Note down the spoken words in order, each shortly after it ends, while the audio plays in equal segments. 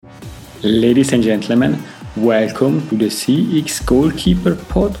Ladies and gentlemen, welcome to the CX Goalkeeper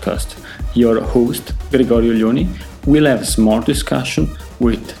podcast. Your host, Gregorio Lioni, will have a smart discussion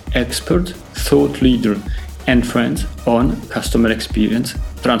with expert, thought leader, and friends on customer experience,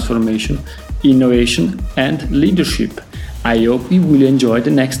 transformation, innovation, and leadership. I hope you will enjoy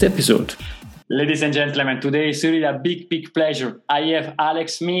the next episode. Ladies and gentlemen, today is really a big pleasure. I have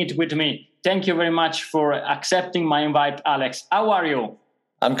Alex Mead with me. Thank you very much for accepting my invite, Alex. How are you?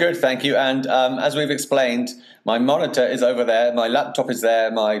 I'm good, thank you. And as we've explained, my monitor is over there, my laptop is there,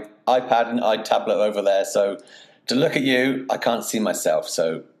 my iPad and iTablet are over there. So to look at you, I can't see myself.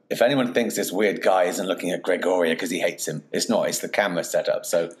 So if anyone thinks this weird guy isn't looking at Gregorio because he hates him, it's not. It's the camera setup.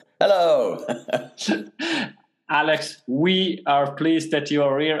 So hello. Alex, we are pleased that you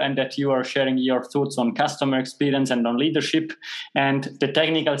are here and that you are sharing your thoughts on customer experience and on leadership. And the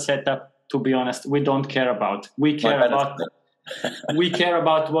technical setup, to be honest, we don't care about. We care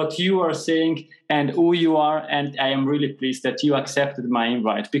about what you are saying and who you are, and I am really pleased that you accepted my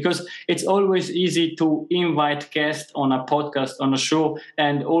invite, because it's always easy to invite guests on a podcast, on a show,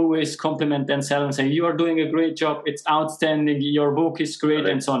 and always compliment themselves and say, you are doing a great job, it's outstanding, your book is great,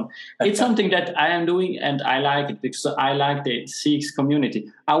 and so on. It's something that I am doing, and I like it because I like the CX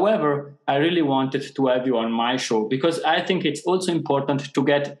community. However, I really wanted to have you on my show because I think it's also important to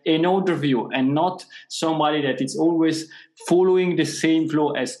get an overview and not somebody that is always following the same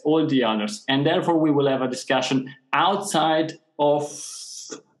flow as all the others. And therefore, we will have a discussion outside of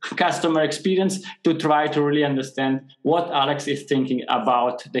customer experience to try to really understand what Alex is thinking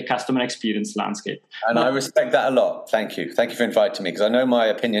about the customer experience landscape. And I respect that a lot. Thank you. Thank you for inviting me, because I know my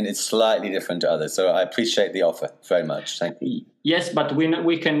opinion is slightly different to others. So I appreciate the offer very much. Thank you. Yes, but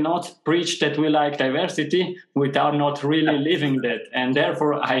we cannot preach that we like diversity without not really living that. And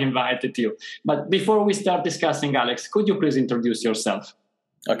therefore, I invited you. But before we start discussing, Alex, could you please introduce yourself?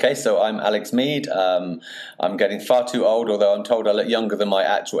 Okay, so I'm Alex Mead. I'm getting far too old, although I'm told I look younger than my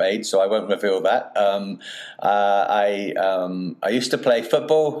actual age, so I won't reveal that. I used to play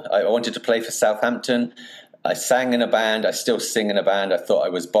football. I wanted to play for Southampton. I sang in a band. I still sing in a band. I thought I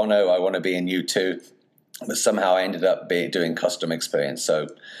was Bono. I want to be in U2. But somehow I ended up doing customer experience. So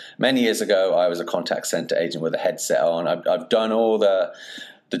many years ago, I was a contact center agent with a headset on. I've done all the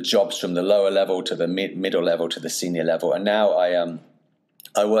jobs from the lower level to the middle level to the senior level. And now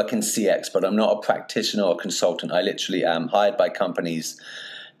I work in CX, but I'm not a practitioner or consultant. I literally am hired by companies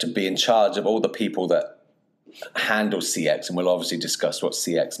to be in charge of all the people that handle CX. And we'll obviously discuss what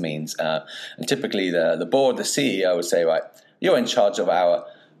CX means. And typically the board, the CEO will say, right, you're in charge of our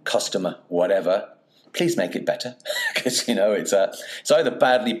customer, whatever. Please make it better, because it's either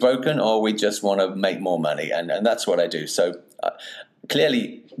badly broken or we just want to make more money, and that's what I do. So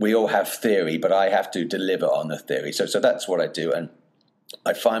clearly, we all have theory, but I have to deliver on the theory. So that's what I do, and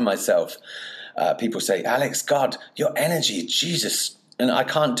I find myself. People say, Alex, God, your energy, Jesus, and I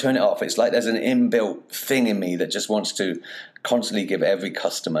can't turn it off. It's like there's an inbuilt thing in me that just wants to constantly give every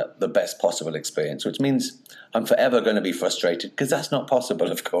customer the best possible experience, which means I'm forever going to be frustrated, because that's not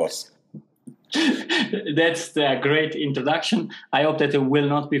possible, of course. That's a great introduction. I hope that you will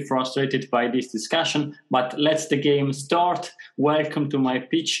not be frustrated by this discussion, but let's the game start. Welcome to my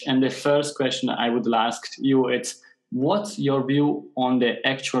pitch. And the first question I would ask you is, what's your view on the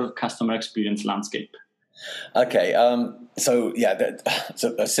actual customer experience landscape? Okay, it's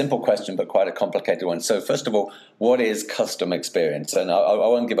a simple question, but quite a complicated one. So first of all, what is customer experience? And I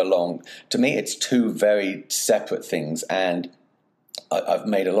won't give a long. To me, it's two very separate things, and I've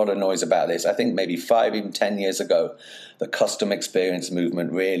made a lot of noise about this. I think maybe 5, even 10 years ago, the customer experience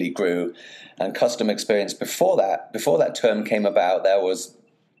movement really grew. And customer experience, before that term came about, there was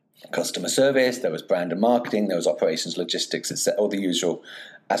customer service, there was brand and marketing, there was operations, logistics, all the usual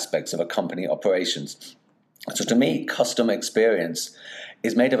aspects of a company operations. So to me, customer experience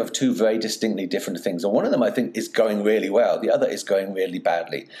is made up of two very distinctly different things. And one of them, I think, is going really well. The other is going really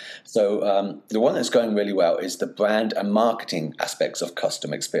badly. So the one that's going really well is the brand and marketing aspects of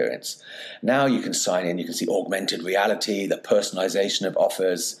customer experience. Now you can sign in, you can see augmented reality, the personalization of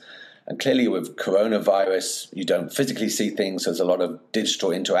offers. And clearly with coronavirus, you don't physically see things. So there's a lot of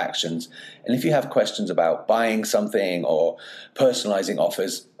digital interactions. And if you have questions about buying something or personalizing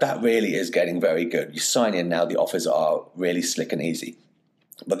offers, that really is getting very good. You sign in now, the offers are really slick and easy.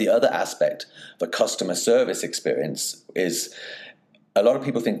 But the other aspect, the customer service experience, is a lot of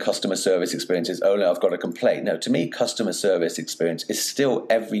people think customer service experience is, oh, no, I've got a complaint. No, to me, customer service experience is still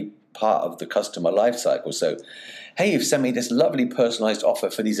every part of the customer life cycle. So, hey, you've sent me this lovely personalized offer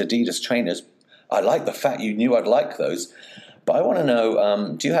for these Adidas trainers. I like the fact you knew I'd like those. But I want to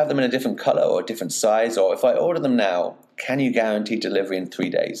know, do you have them in a different color or a different size? Or if I order them now, can you guarantee delivery in 3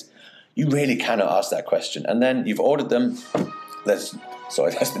 days? You really cannot ask that question. And then you've ordered them. That's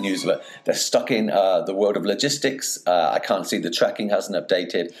the news alert. They're stuck in the world of logistics. I can't see the tracking hasn't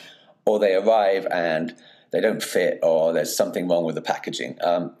updated, or they arrive and they don't fit, or there's something wrong with the packaging.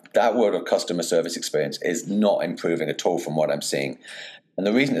 That world of customer service experience is not improving at all from what I'm seeing. And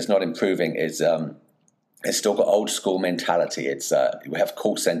the reason it's not improving is it's still got old school mentality. It's we have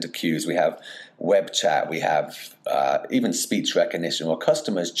call center queues, we have web chat, we have even speech recognition, where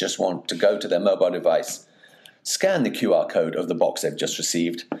customers just want to go to their mobile device, scan the QR code of the box they've just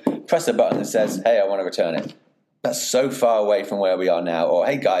received, press a button that says, hey, I want to return it. That's so far away from where we are now. Or,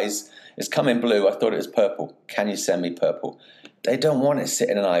 hey guys, it's come in blue, I thought it was purple. Can you send me purple? They don't want to sit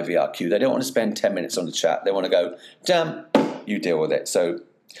in an IVR queue. They don't want to spend 10 minutes on the chat. They want to go, damn, you deal with it. So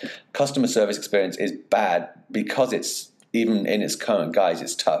customer service experience is bad because it's, even in its current guise,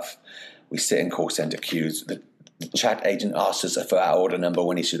 it's tough. We sit in call center queues. The chat agent asks us for our order number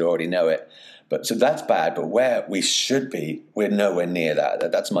when he should already know it. But so that's bad. But where we should be, we're nowhere near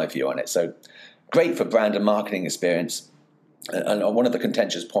that. That's my view on it. So great for brand and marketing experience. And one of the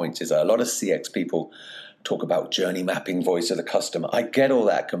contentious points is a lot of CX people talk about journey mapping, voice of the customer. I get all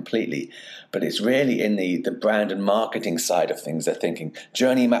that completely, but it's really in the brand and marketing side of things. They're thinking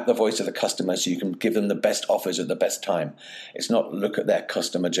journey map the voice of the customer so you can give them the best offers at the best time. It's not look at their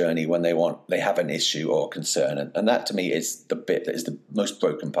customer journey when they have an issue or concern. And that to me is the bit that is the most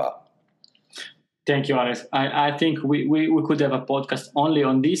broken part. Thank you, Alex. I think we could have a podcast only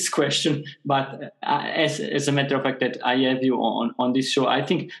on this question, but as a matter of fact that I have you on this show, I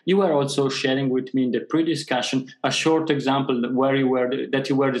think you were also sharing with me in the pre-discussion a short example where you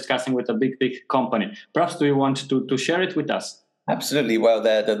were discussing with a big company. Perhaps do you want to share it with us? Absolutely. Well,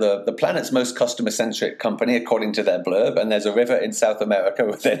 they're the planet's most customer-centric company, according to their blurb, and there's a river in South America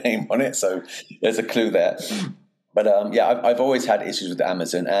with their name on it, so there's a clue there. But I've always had issues with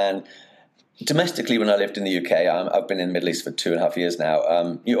Amazon, and domestically, when I lived in the UK, I've been in the Middle East for 2.5 years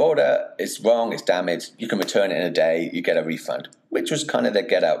now. You order, it's wrong, it's damaged, you can return it in a day, you get a refund, which was kind of their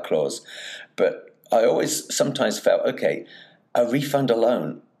get-out clause. But I always sometimes felt, okay, a refund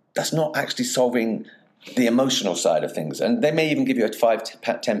alone, that's not actually solving the emotional side of things. And they may even give you a £5,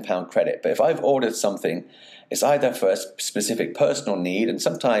 £10 credit. But if I've ordered something, it's either for a specific personal need, and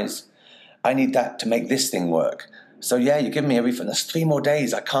sometimes I need that to make this thing work. So yeah, you give me a refund. That's 3 more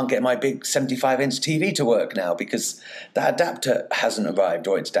days. I can't get my big 75-inch TV to work now because the adapter hasn't arrived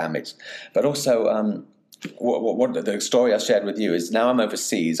or it's damaged. But also, what the story I shared with you is now I'm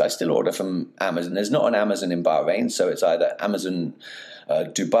overseas. I still order from Amazon. There's not an Amazon in Bahrain, so it's either Amazon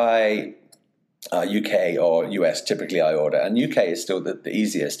Dubai, UK or US. Typically, I order, and UK is still the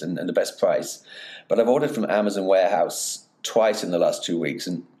easiest and the best price. But I've ordered from Amazon Warehouse twice in the last 2 weeks,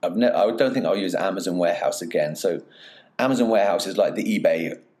 and I don't think I'll use Amazon Warehouse again. So Amazon Warehouse is like the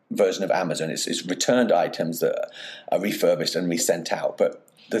eBay version of Amazon. It's returned items that are refurbished and resent out. But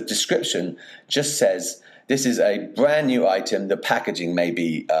the description just says, this is a brand new item, the packaging may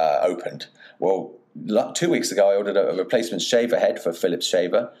be opened. Well, 2 weeks ago, I ordered a replacement shaver head for a Philips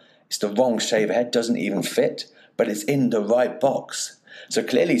shaver. It's the wrong shaver head, doesn't even fit, but it's in the right box. So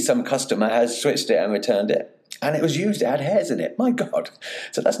clearly some customer has switched it and returned it. And it was used, it had hairs in it. My God.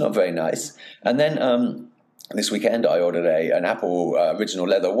 So that's not very nice. And then this weekend I ordered an Apple original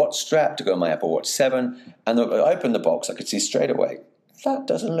leather watch strap to go on my Apple Watch 7. And I opened the box, I could see straight away, that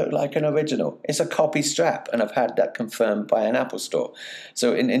doesn't look like an original. It's a copy strap. And I've had that confirmed by an Apple store.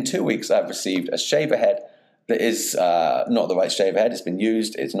 So in 2 weeks, I've received a shaver head that is not the right shaver head. It's been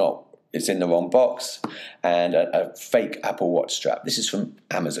used. It's in the wrong box, and a fake Apple Watch strap. This is from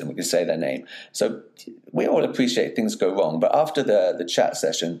Amazon. We can say their name. So we all appreciate things go wrong. But after the chat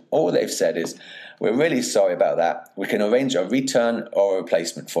session, all they've said is, we're really sorry about that. We can arrange a return or a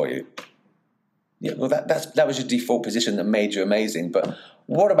replacement for you. Yeah, well, that was your default position that made you amazing. But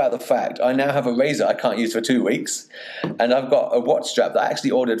what about the fact I now have a razor I can't use for 2 weeks, and I've got a watch strap that I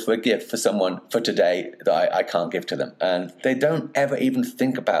actually ordered for a gift for someone for today that I can't give to them, and they don't ever even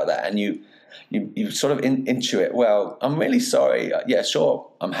think about that. And you sort of intuit, well, I'm really sorry. Yeah, sure,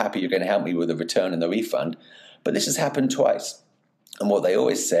 I'm happy you're going to help me with the return and the refund, but this has happened twice. And what they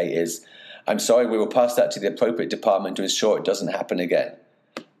always say is, I'm sorry, we will pass that to the appropriate department to ensure it doesn't happen again.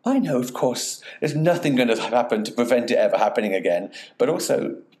 I know, of course, there's nothing going to happen to prevent it ever happening again. But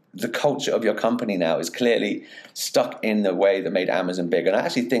also, the culture of your company now is clearly stuck in the way that made Amazon big. And I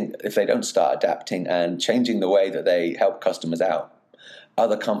actually think if they don't start adapting and changing the way that they help customers out,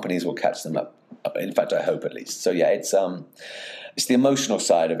 other companies will catch them up. In fact, I hope at least. So yeah, it's the emotional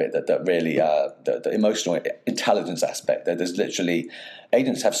side of it that really, the emotional intelligence aspect. That there's literally,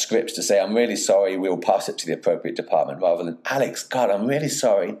 agents have scripts to say, I'm really sorry, we'll pass it to the appropriate department, rather than, Alex, God, I'm really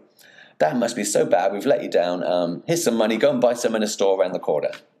sorry, that must be so bad. We've let you down. Here's some money. Go and buy some in a store around the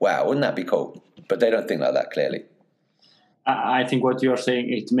corner. Wow, wouldn't that be cool? But they don't think like that, clearly. I think what you're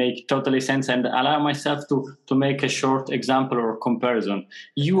saying, it makes totally sense. And allow myself to make a short example or comparison.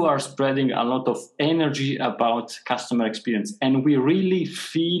 You are spreading a lot of energy about customer experience, and we really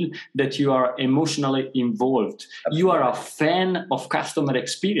feel that you are emotionally involved. Absolutely. You are a fan of customer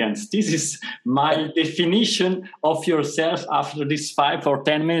experience. This is my definition of yourself after these 5 or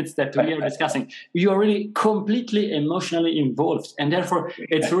 10 minutes that we are discussing. You are really completely emotionally involved, and therefore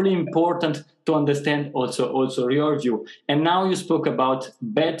it's really important to understand also your view. And now you spoke about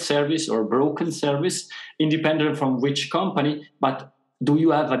bad service or broken service, independent from which company, but do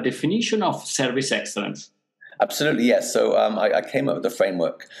you have a definition of service excellence? Absolutely, yes. So I came up with the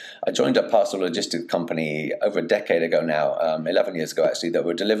framework. I joined a parcel logistics company over a decade ago now, 11 years ago actually, that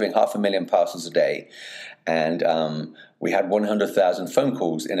were delivering 500,000 parcels a day. And we had 100,000 phone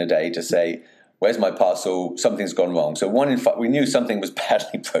calls in a day to say, where's my parcel? Something's gone wrong. So we knew something was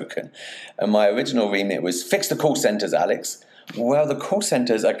badly broken. And my original remit was, fix the call centers, Alex. Well, the call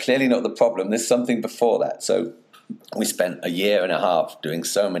centers are clearly not the problem. There's something before that. So we spent a year and a half doing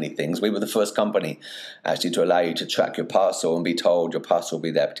so many things. We were the first company actually to allow you to track your parcel and be told your parcel will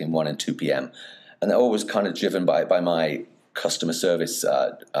be there between 1 and 2 p.m. And that all was kind of driven by my customer service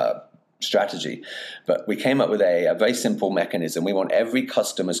strategy. But we came up with a very simple mechanism. We want every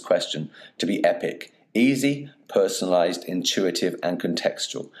customer's question to be epic, easy, personalized, intuitive, and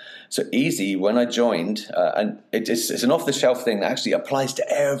contextual. So easy, when I joined, and it's an off-the-shelf thing that actually applies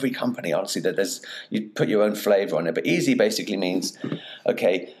to every company, honestly, that you put your own flavor on it. But easy basically means,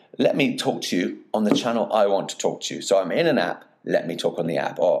 okay, let me talk to you on the channel I want to talk to you. So I'm in an app, let me talk on the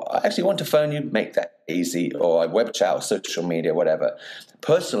app. Or I actually want to phone you, make that easy. Or web chat or social media, whatever.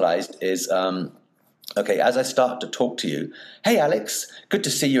 Personalized is, okay, as I start to talk to you, hey, Alex, good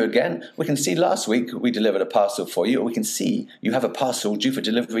to see you again. We can see last week we delivered a parcel for you, or we can see you have a parcel due for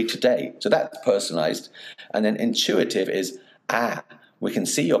delivery today. So that's personalized. And then intuitive is, we can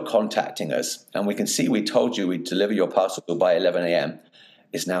see you're contacting us, and we can see we told you we'd deliver your parcel by 11 a.m.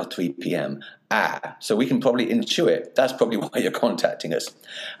 It's now 3 p.m. So we can probably intuit that's probably why you're contacting us.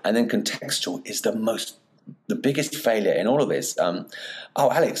 And then contextual is the biggest failure in all of this.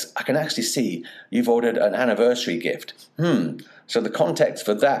 Alex, I can actually see you've ordered an anniversary gift. So the context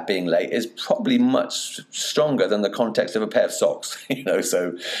for that being late is probably much stronger than the context of a pair of socks.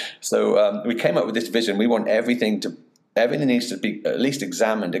 So we came up with this vision. We want everything needs to be at least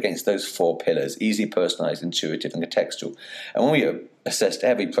examined against those 4 pillars: easy, personalized, intuitive, and contextual. And when we assessed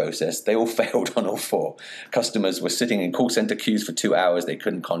every process, they all failed on all 4. Customers were sitting in call center queues for 2 hours. They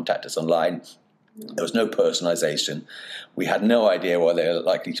couldn't contact us online. There was no personalization. We had no idea why they were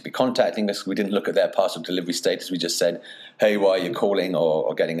likely to be contacting us. We didn't look at their parcel delivery status. We just said, hey, why are you calling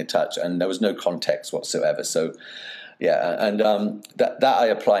or getting in touch? And there was no context whatsoever. So, yeah, and that I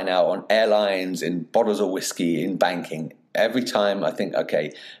apply now on airlines, in bottles of whiskey, in banking. Every time I think,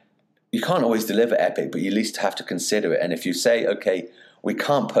 okay, you can't always deliver epic, but you at least have to consider it. And if you say, okay, we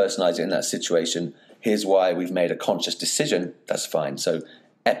can't personalize it in that situation, here's why we've made a conscious decision, that's fine. So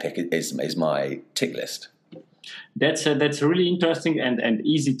epic is my tick list. That's really interesting and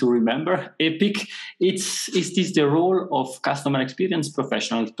easy to remember. Epic, is this the role of customer experience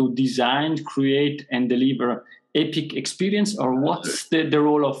professional to design, create, and deliver epic experience, or what's the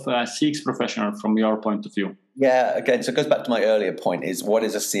role of a CX professional from your point of view? Yeah, again, so it goes back to my earlier point, is what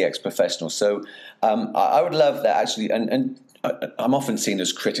is a CX professional? So I would love that actually, and I'm often seen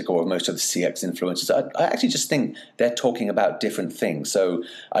as critical of most of the CX influencers. I actually just think they're talking about different things. So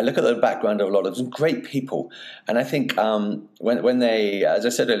I look at the background of a lot of them, great people, and I think when they, as I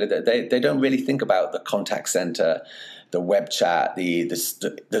said earlier, they don't really think about the contact center, the web chat,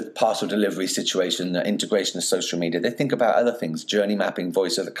 the parcel delivery situation, the integration of social media. They think about other things: journey mapping,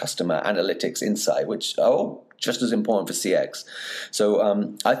 voice of the customer, analytics, insight, which are all just as important for CX.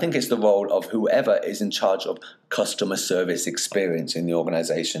 So I think it's the role of whoever is in charge of customer service experience in the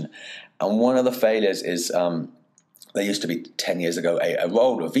organization. And one of the failures is there used to be 10 years ago a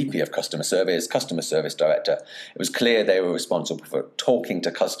role of VP of customer service director. It was clear they were responsible for talking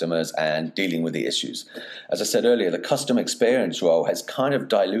to customers and dealing with the issues. As I said earlier, the customer experience role has kind of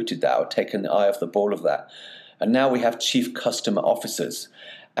diluted that or taken the eye off the ball of that. And now we have chief customer officers.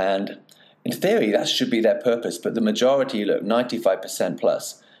 And in theory, that should be their purpose. But the majority, 95%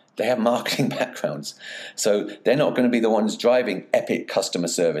 plus, they have marketing backgrounds. So they're not going to be the ones driving epic customer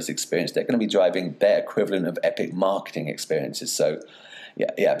service experience. They're going to be driving their equivalent of epic marketing experiences. So,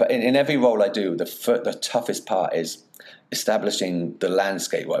 yeah. But in every role I do, the toughest part is establishing the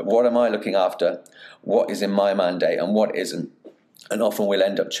landscape. Right? What am I looking after? What is in my mandate and what isn't? and often will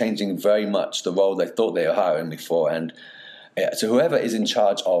end up changing very much the role they thought they were hiring me for. And so whoever is in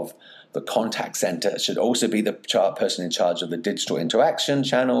charge of the contact center should also be the person in charge of the digital interaction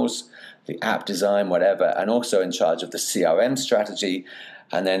channels, the app design, whatever, and also in charge of the CRM strategy.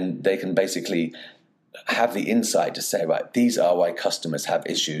 And then they can basically have the insight to say, right, these are why customers have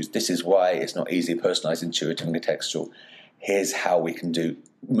issues. This is why it's not easy, personalized, intuitive, and contextual. Here's how we can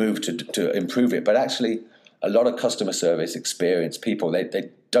move to improve it. But actually, a lot of customer service experience people, they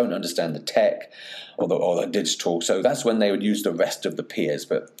don't understand the tech or the digital. So that's when they would use the rest of the peers.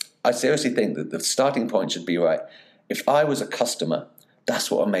 But I seriously think that the starting point should be, right, if I was a customer, that's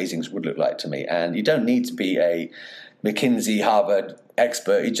what Amazings would look like to me. And you don't need to be a McKinsey, Harvard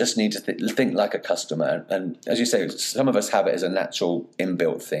expert. You just need to think like a customer. And as you say, some of us have it as a natural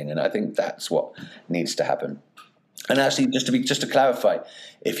inbuilt thing. And I think that's what needs to happen. And actually, just to clarify,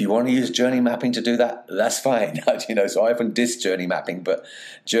 if you want to use journey mapping to do that, that's fine. So I often diss journey mapping, but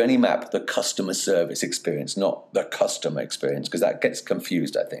journey map the customer service experience, not the customer experience, because that gets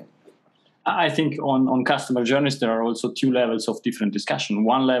confused, I think. I think on customer journeys, there are also two levels of different discussion.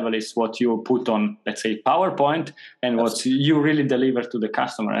 One level is what you put on, let's say, PowerPoint, and what you really deliver to the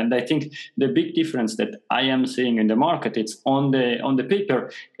customer. And I think the big difference that I am seeing in the market, it's on the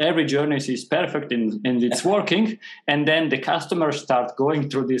paper, every journey is perfect and it's working. And then the customers start going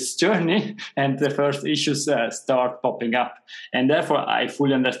through this journey and the first issues start popping up. And therefore, I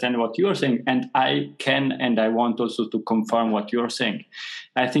fully understand what you're saying. And I can and I want also to confirm what you're saying.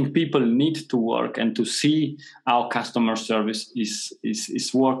 I think people need to work and to see how customer service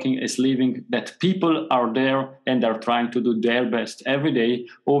is working, is living, that people are there and are trying to do their best every day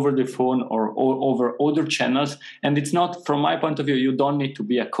over the phone or over other channels. And it's not, from my point of view, you don't need to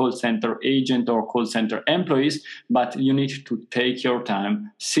be a call center agent or call center employees, but you need to take your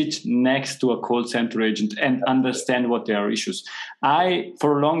time, sit next to a call center agent and understand what their issues.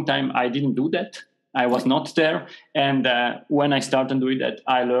 For a long time, I didn't do that. I was not there. And when I started doing that,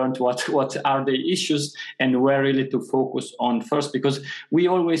 I learned what are the issues and where really to focus on first, because we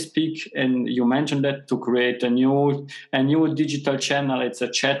always speak, and you mentioned that, to create a new digital channel. It's a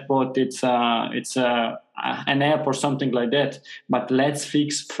chatbot, it's an app or something like that. But let's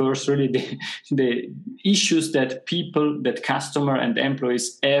fix first really the issues that customer and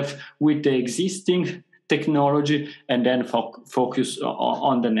employees have with the existing technology, and then focus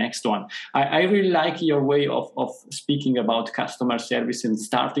on the next one. I really like your way of speaking about customer service and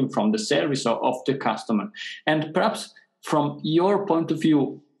starting from the service of the customer. And perhaps from your point of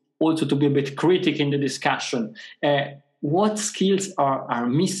view, also to be a bit critic in the discussion, what skills are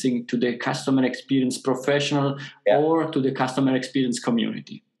missing to the customer experience professional or to the customer experience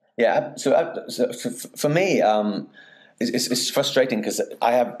community? Yeah, so for me, it's frustrating because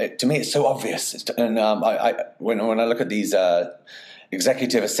to me it's so obvious, and when I look at these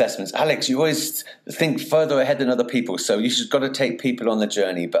executive assessments, Alex, you always think further ahead than other people, so you should got to take people on the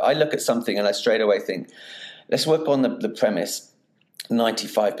journey. But I look at something and I straight away think, let's work on the premise.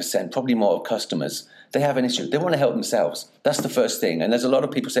 95%, probably more, of customers, they have an issue. They want to help themselves. That's the first thing. And there's a lot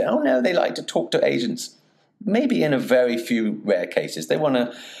of people say, oh no, they like to talk to agents. Maybe in a very few rare cases they want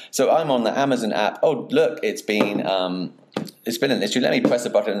to. So I'm on the Amazon app. Oh, look, it's been an issue. Let me press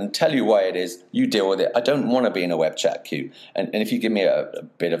a button and tell you why it is. You deal with it. I don't want to be in a web chat queue. And if you give me a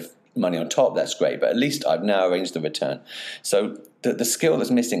bit of money on top, that's great. But at least I've now arranged the return. So the skill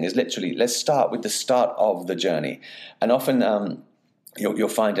that's missing is literally, let's start with the start of the journey. And often you'll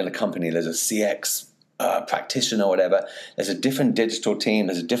find in a company there's a CX practitioner or whatever. There's a different digital team.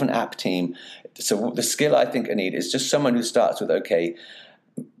 There's a different app team. So the skill I think I need is just someone who starts with, 99%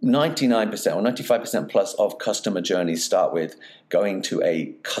 or 95% plus of customer journeys start with going to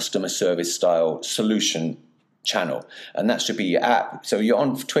a customer service style solution channel. And that should be your app. So you're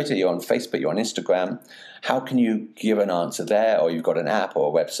on Twitter, you're on Facebook, you're on Instagram. How can you give an answer there? Or you've got an app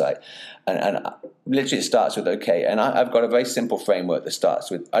or a website. And literally it starts with, and I've got a very simple framework that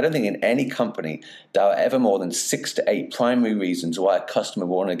starts with, I don't think in any company there are ever more than 6 to 8 primary reasons why a customer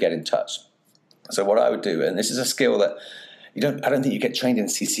will want to get in touch. So what I would do, and this is a skill that I don't think you get trained in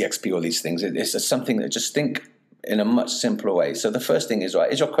CCXP or these things. It's just something that just think in a much simpler way. So the first thing is,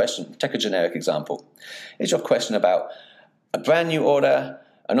 is your question, take a generic example. Is your question about a brand new order,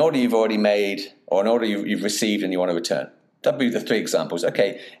 an order you've already made, or an order you've received and you want to return? That'd be the 3 examples.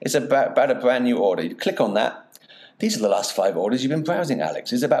 Okay, it's about a brand new order. You click on that. These are the last 5 orders you've been browsing,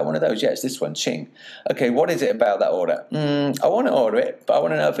 Alex. Is it about one of those? Yeah, it's this one, Ching. Okay, what is it about that order? I want to order it, but I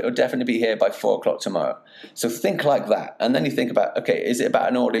want to know if it will definitely be here by 4 o'clock tomorrow. So think like that. And then you think about, okay, is it about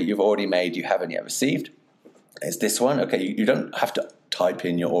an order you've already made you haven't yet received? It's this one. Okay, you don't have to type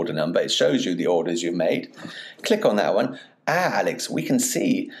in your order number. It shows you the orders you've made. Click on that one. Alex, we can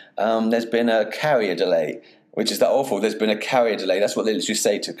see there's been a carrier delay, which is that awful. There's been a carrier delay. That's what they literally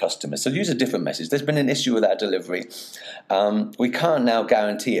say to customers. So use a different message. There's been an issue with our delivery. We can't now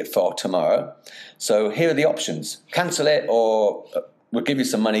guarantee it for tomorrow. So here are the options. Cancel it, or we'll give you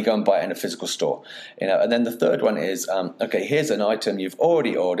some money, go and buy it in a physical store. And then the third one is, okay, here's an item you've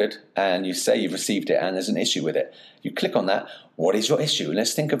already ordered and you say you've received it and there's an issue with it. You click on that. What is your issue? And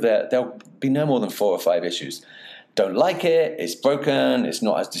let's think of there'll be no more than 4 or 5 issues. Don't like it, it's broken, it's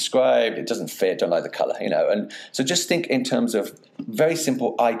not as described, it doesn't fit, don't like the color, And so just think in terms of very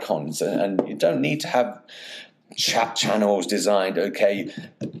simple icons, and you don't need to have chat channels designed, okay,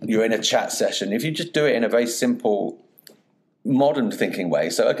 you're in a chat session. If you just do it in a very simple, modern thinking way.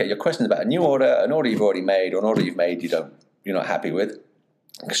 So, okay, your question is about a new order, an order you've already made, or an order you've made you're not happy with.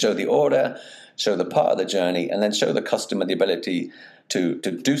 Show the order, show the part of the journey, and then show the customer the ability to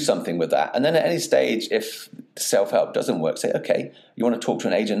do something with that. And then at any stage, if self-help doesn't work, say, okay, you want to talk to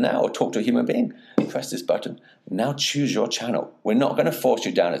an agent now or talk to a human being? Press this button. Now choose your channel. We're not going to force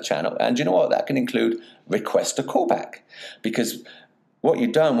you down a channel. And you know what? That can include request a callback. Because what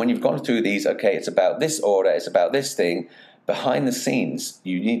you've done when you've gone through these, okay, it's about this order, it's about this thing, behind the scenes,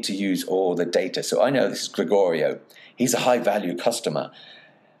 you need to use all the data. So I know this is Gregorio. He's a high-value customer.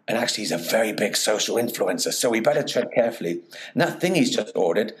 And actually, he's a very big social influencer, so we better tread carefully. And that thing he's just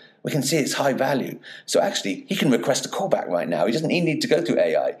ordered, we can see it's high value. So actually, he can request a callback right now. He doesn't even need to go through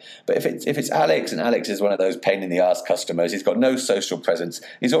AI. But if it's Alex, and Alex is one of those pain-in-the-ass customers, he's got no social presence,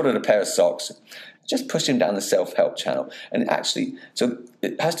 he's ordered a pair of socks, just push him down the self-help channel. And actually, so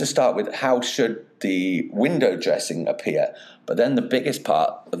it has to start with how should the window dressing appear. But then the biggest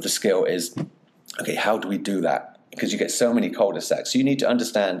part of the skill is, okay, how do we do that? Because you get so many cul-de-sacs. So you need to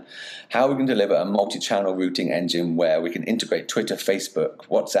understand how we can deliver a multi-channel routing engine where we can integrate Twitter, Facebook,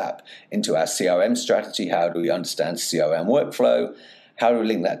 WhatsApp into our CRM strategy. How do we understand CRM workflow? How do we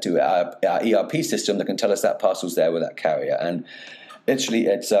link that to our ERP system that can tell us that parcel's there with that carrier? And literally,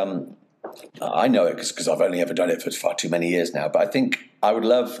 it's I know it because I've only ever done it for far too many years now. But I think I would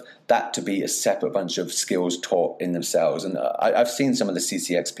love that to be a separate bunch of skills taught in themselves. And I've seen some of the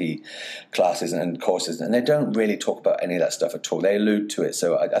CCXP classes and courses, and they don't really talk about any of that stuff at all. They allude to it.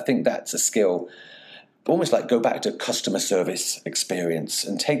 So I think that's a skill, almost like go back to customer service experience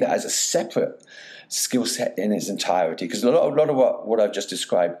and take that as a separate skill set in its entirety. Because a lot of what I've just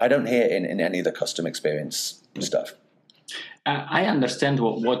described, I don't hear in any of the customer experience stuff. I understand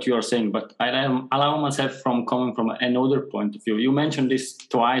what you are saying, but I allow myself from coming from another point of view. You mentioned this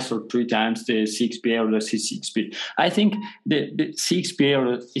twice or 3 times, the CXP or the C6P. I think the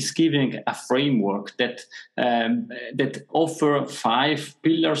CXP is giving a framework that offer 5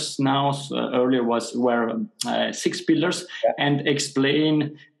 pillars now. Earlier were 6 pillars, and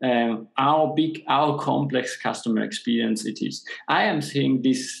explain how complex customer experience it is. I am seeing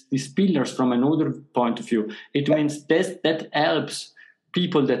these pillars from another point of view. It means that helps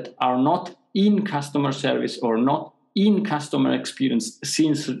people that are not in customer service or not in customer experience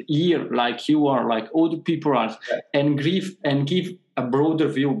since a year, like you are, like other people are, and give a broader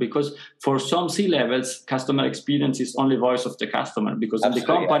view, because for some C-levels, customer experience is only voice of the customer, because in the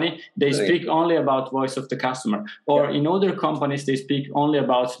company, they speak only about voice of the customer. Or in other companies, they speak only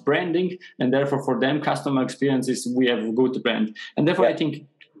about branding, and therefore for them, customer experience is we have a good brand. And therefore, I think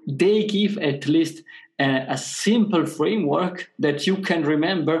they give at least a simple framework that you can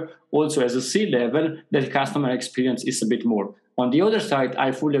remember also as a C-level, that customer experience is a bit more. On the other side,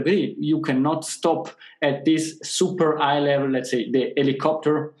 I fully agree. You cannot stop at this super high level, let's say the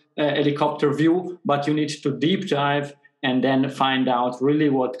helicopter view, but you need to deep dive and then find out really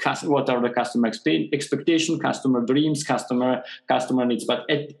what are the customer expectation, customer dreams, customer needs. But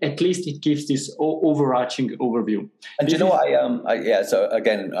at least it gives this overarching overview. And you know what? So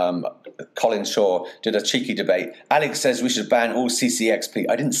again, Colin Shaw did a cheeky debate. Alex says we should ban all CCXP.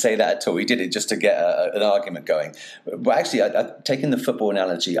 I didn't say that at all. He did it just to get an argument going. But actually, taking the football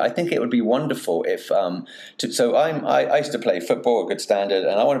analogy, I think it would be wonderful if. I used to play football, a good standard,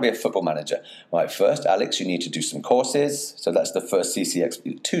 and I want to be a football manager. Right, first, Alex, you need to do some courses. So that's the first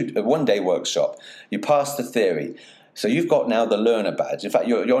CCXP, a 1-day workshop. You pass the theory. So you've got now the learner badge. In fact,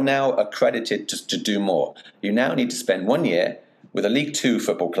 you're now accredited to do more. You now need to spend 1 year with a League 2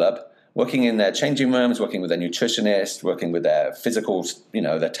 football club, working in their changing rooms, working with their nutritionist, working with their physicals,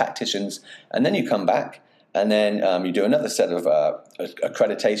 their tacticians. And then you come back, and then you do another set of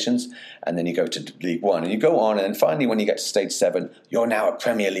accreditations, and then you go to League 1, and you go on, and then finally when you get to stage 7, you're now a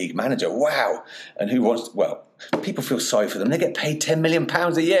Premier League manager. Wow! And people feel sorry for them. They get paid £10 million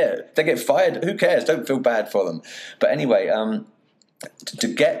a year. They get fired. Who cares? Don't feel bad for them. But anyway, to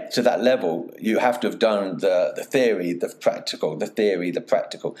get to that level, you have to have done the theory, the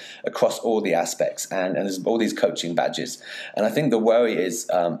practical across all the aspects, and there's all these coaching badges. And I think the worry is,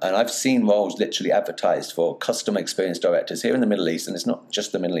 and I've seen roles literally advertised for customer experience directors here in the Middle East, and it's not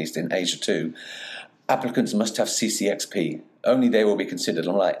just the Middle East, in Asia too. Applicants must have CCXP. Only they will be considered.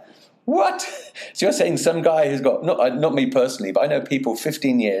 I'm like, what? So you're saying some guy who's got, not me personally, but I know people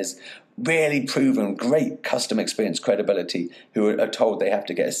 15 years, really proven great customer experience credibility, who are told they have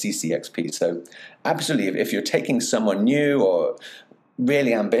to get a CCXP. So absolutely, if you're taking someone new or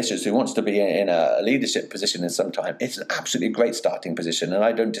really ambitious who wants to be in a leadership position in some time, it's an absolutely great starting position, and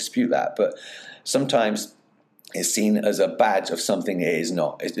I don't dispute that. But sometimes it's seen as a badge of something it is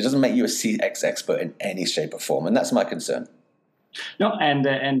not. It doesn't make you a CX expert in any shape or form, and that's my concern. No, and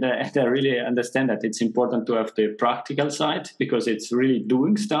I really understand that it's important to have the practical side, because it's really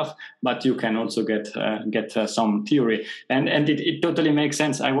doing stuff, but you can also get some theory, and it totally makes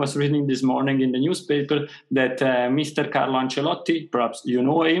sense. I was reading this morning in the newspaper that Mr. Carlo Ancelotti, perhaps you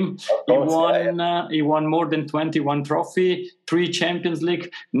know him, he won more than 21 trophy, 3 Champions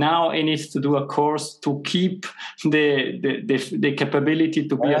League. Now he needs to do a course to keep the capability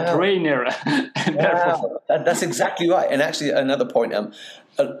to be a trainer. That's exactly right. And actually, another point,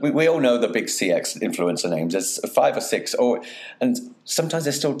 we all know the big CX influencer names. There's 5 or 6, and sometimes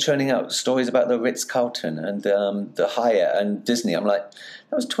they're still churning out stories about the Ritz-Carlton and the Hyatt and Disney. I'm like,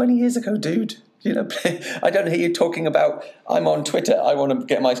 that was 20 years ago, dude. You know, I don't hear you talking about, I'm on Twitter, I want to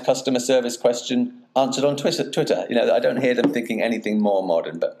get my customer service question answered on Twitter. You know, I don't hear them thinking anything more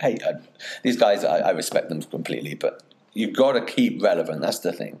modern. But hey, these guys, I respect them completely. But you've got to keep relevant. That's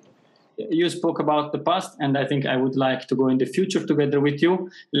the thing. You spoke about the past, and I think I would like to go in the future together with you.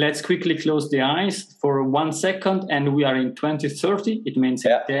 Let's quickly close the eyes for 1 second, and we are in 2030. It means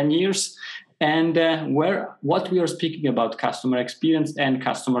 10 years. And what we are speaking about, customer experience and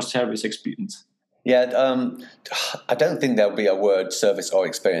customer service experience. Yeah, I don't think there'll be a word service or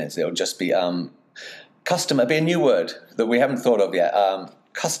experience. It'll just be customer. It'll be a new word that we haven't thought of yet.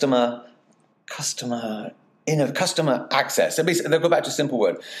 Customer access. They'll go back to a simple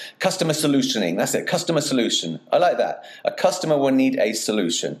word. Customer solutioning. That's it. Customer solution. I like that. A customer will need a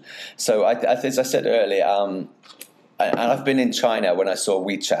solution. So as I said earlier, and I've been in China when I saw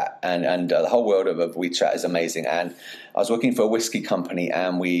WeChat, and the whole world of WeChat is amazing. And I was working for a whiskey company,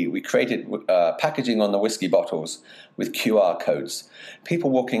 and we created packaging on the whiskey bottles with QR codes. People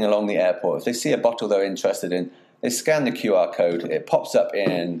walking along the airport, if they see a bottle they're interested in, they scan the QR code. It pops up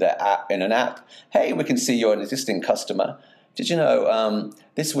in an app. Hey, we can see you're an existing customer. Did you know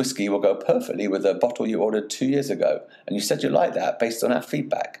this whiskey will go perfectly with a bottle you ordered 2 years ago? And you said you like that based on our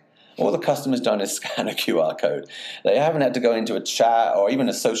feedback. All the customer's done is scan a QR code. They haven't had to go into a chat or even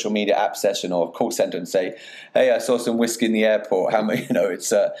a social media app session or a call center and say, "Hey, I saw some whiskey in the airport." How many?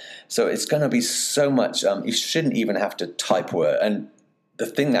 So it's going to be so much. You shouldn't even have to type word. And the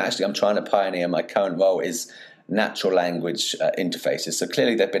thing that actually I'm trying to pioneer in my current role is natural language interfaces. So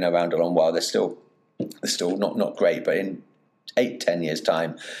clearly they've been around a long while. They're still not great, but in 8-10 years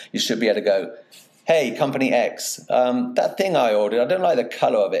time, you should be able to go, "Hey, company X, that thing I ordered, I don't like the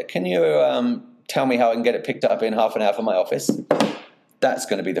color of it. Can you tell me how I can get it picked up in half an hour from my office?" That's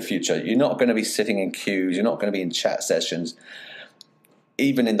going to be the future. You're not going to be sitting in queues. You're not going to be in chat sessions.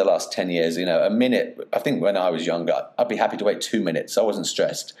 Even in the last 10 years, a minute, I think when I was younger, I'd be happy to wait 2 minutes. I wasn't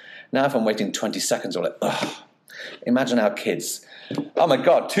stressed. Now if I'm waiting 20 seconds, I'm like, ugh. Imagine our kids. Oh my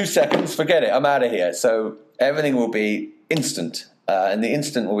God, 2 seconds, forget it, I'm out of here. So everything will be instant. And the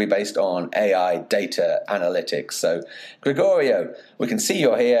instant will be based on AI, data, analytics. So, Gregorio, we can see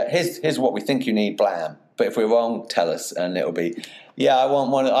you're here. Here's what we think you need, blam. But if we're wrong, tell us. And it'll be, yeah, I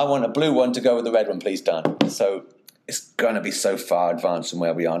want a blue one to go with the red one, please, done. So it's going to be so far advanced from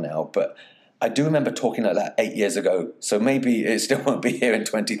where we are now. But I do remember talking like that 8 years ago. So maybe it still won't be here in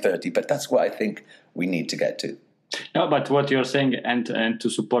 2030. But that's what I think we need to get to. No, but what you're saying, and to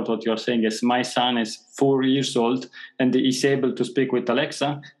support what you're saying, is my son is 4 years old and he's able to speak with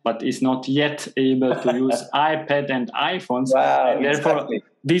Alexa, but is not yet able to use iPad and iPhones. Wow, and therefore, exactly.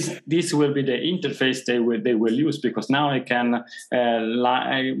 This will be the interface they will use, because now I can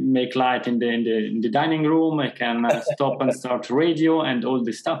make light in the dining room. I can stop and start radio and all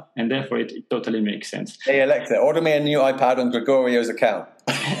this stuff, and therefore it totally makes sense. Hey Alexa, order me a new iPad on Gregorio's account.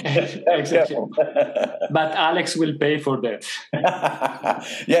 Exactly. But Alex will pay for that.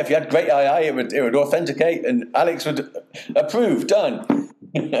 Yeah, if you had great AI, it would authenticate, and Alex would approve. Done.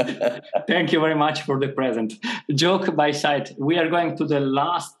 Thank you very much for the present. Joke by side, we are going to the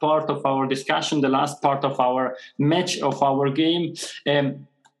last part of our discussion, the last part of our match of our game.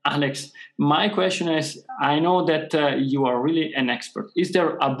 Alex, my question is, I know that you are really an expert. Is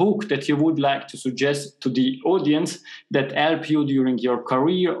there a book that you would like to suggest to the audience that help you during your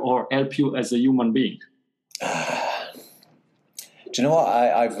career or help you as a human being? Do you know what?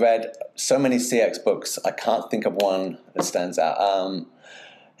 I've read so many CX books. I can't think of one that stands out.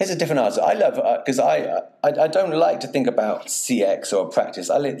 Here's a different answer. I love, because I don't like to think about CX or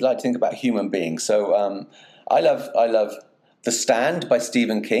practice. I like to think about human beings. So I love The Stand by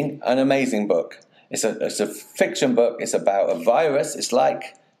Stephen King, an amazing book. It's a fiction book. It's about a virus. It's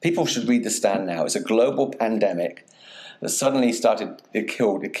like, people should read The Stand now. It's a global pandemic that suddenly it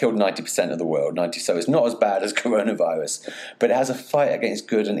killed 90% of the world, so it's not as bad as coronavirus, but it has a fight against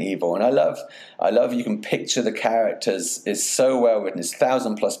good and evil. And I love you can picture the characters. It's so well written. It's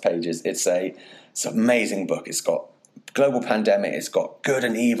 1,000+ pages. It's an amazing book. It's got global pandemic. It's got good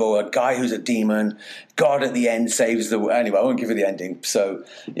and evil, a guy who's a demon, God at the end saves the world. Anyway, I won't give you the ending. So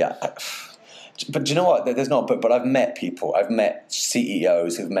yeah. But do you know what? There's not a book, but I've met people. I've met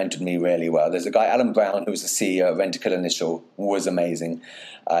CEOs who've mentored me really well. There's a guy, Alan Brown, who was the CEO of Rentokil Initial, was amazing.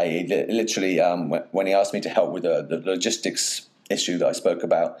 He literally, when he asked me to help with the logistics issue that I spoke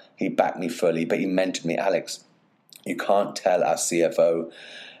about, he backed me fully, but he mentored me. Alex, you can't tell our CFO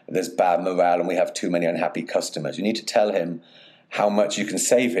there's bad morale and we have too many unhappy customers. You need to tell him how much you can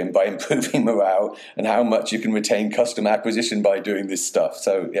save him by improving morale and how much you can retain customer acquisition by doing this stuff.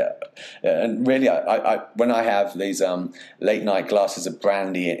 So, yeah. And really, I when I have these late night glasses of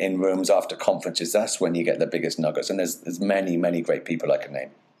brandy in rooms after conferences, that's when you get the biggest nuggets. And there's many, many great people I can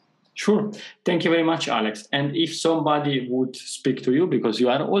name. Sure. Thank you very much, Alex. And if somebody would speak to you, because you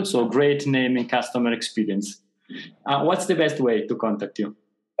are also a great name in customer experience, what's the best way to contact you?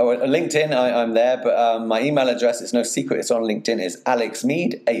 Oh, LinkedIn, I'm there, but my email address, it's no secret, it's on LinkedIn, is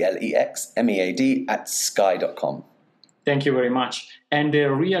alexmead, ALEXMEAD, @sky.com. Thank you very much. And the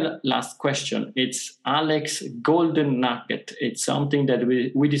real last question, it's Alex Golden Nugget. It's something that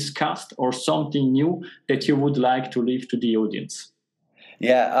we discussed or something new that you would like to leave to the audience.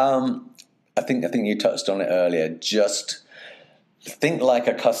 Yeah, I think you touched on it earlier. Just think like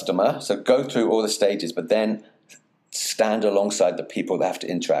a customer, so go through all the stages, but then stand alongside the people that have to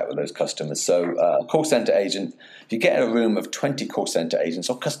interact with those customers. So a call center agent, if you get in a room of 20 call center agents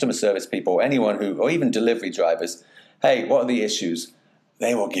or customer service people, or even delivery drivers, hey, what are the issues?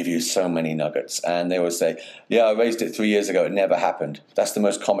 They will give you so many nuggets. And they will say, yeah, I raised it 3 years ago. It never happened. That's the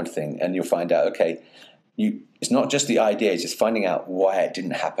most common thing. And you'll find out, okay, it's not just the idea, it's just finding out why it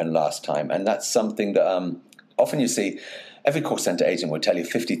didn't happen last time. And that's something that often you see, every call center agent will tell you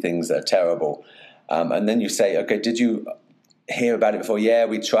 50 things that are terrible. And then you say, okay, did you hear about it before? Yeah,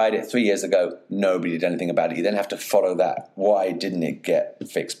 we tried it 3 years ago. Nobody did anything about it. You then have to follow that. Why didn't it get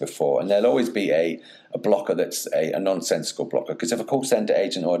fixed before? And there'll always be a blocker that's a nonsensical blocker. Because if a call center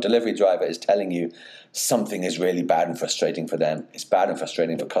agent or a delivery driver is telling you something is really bad and frustrating for them, it's bad and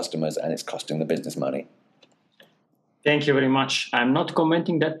frustrating for customers, and it's costing the business money. Thank you very much. I'm not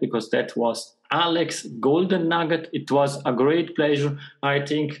commenting that because that was Alex Golden Nugget. It was a great pleasure. I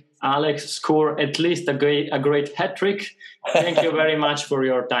think Alex scored at least a great hat trick. Thank you very much for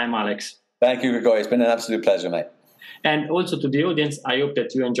your time, Alex. Thank you, Grigori. It's been an absolute pleasure, mate. And also to the audience, I hope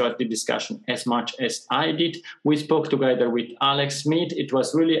that you enjoyed the discussion as much as I did. We spoke together with Alex Mead. It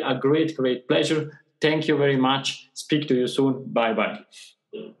was really a great pleasure. Thank you very much. Speak to you soon. Bye-bye.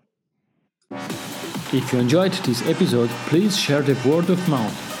 If you enjoyed this episode, please share the word of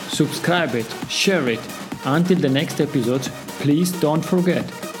mouth. Subscribe it, share it. Until the next episode, please don't forget,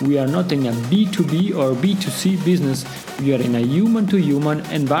 we are not in a B2B or B2C business, we are in a human-to-human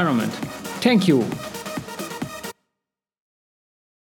environment. Thank you!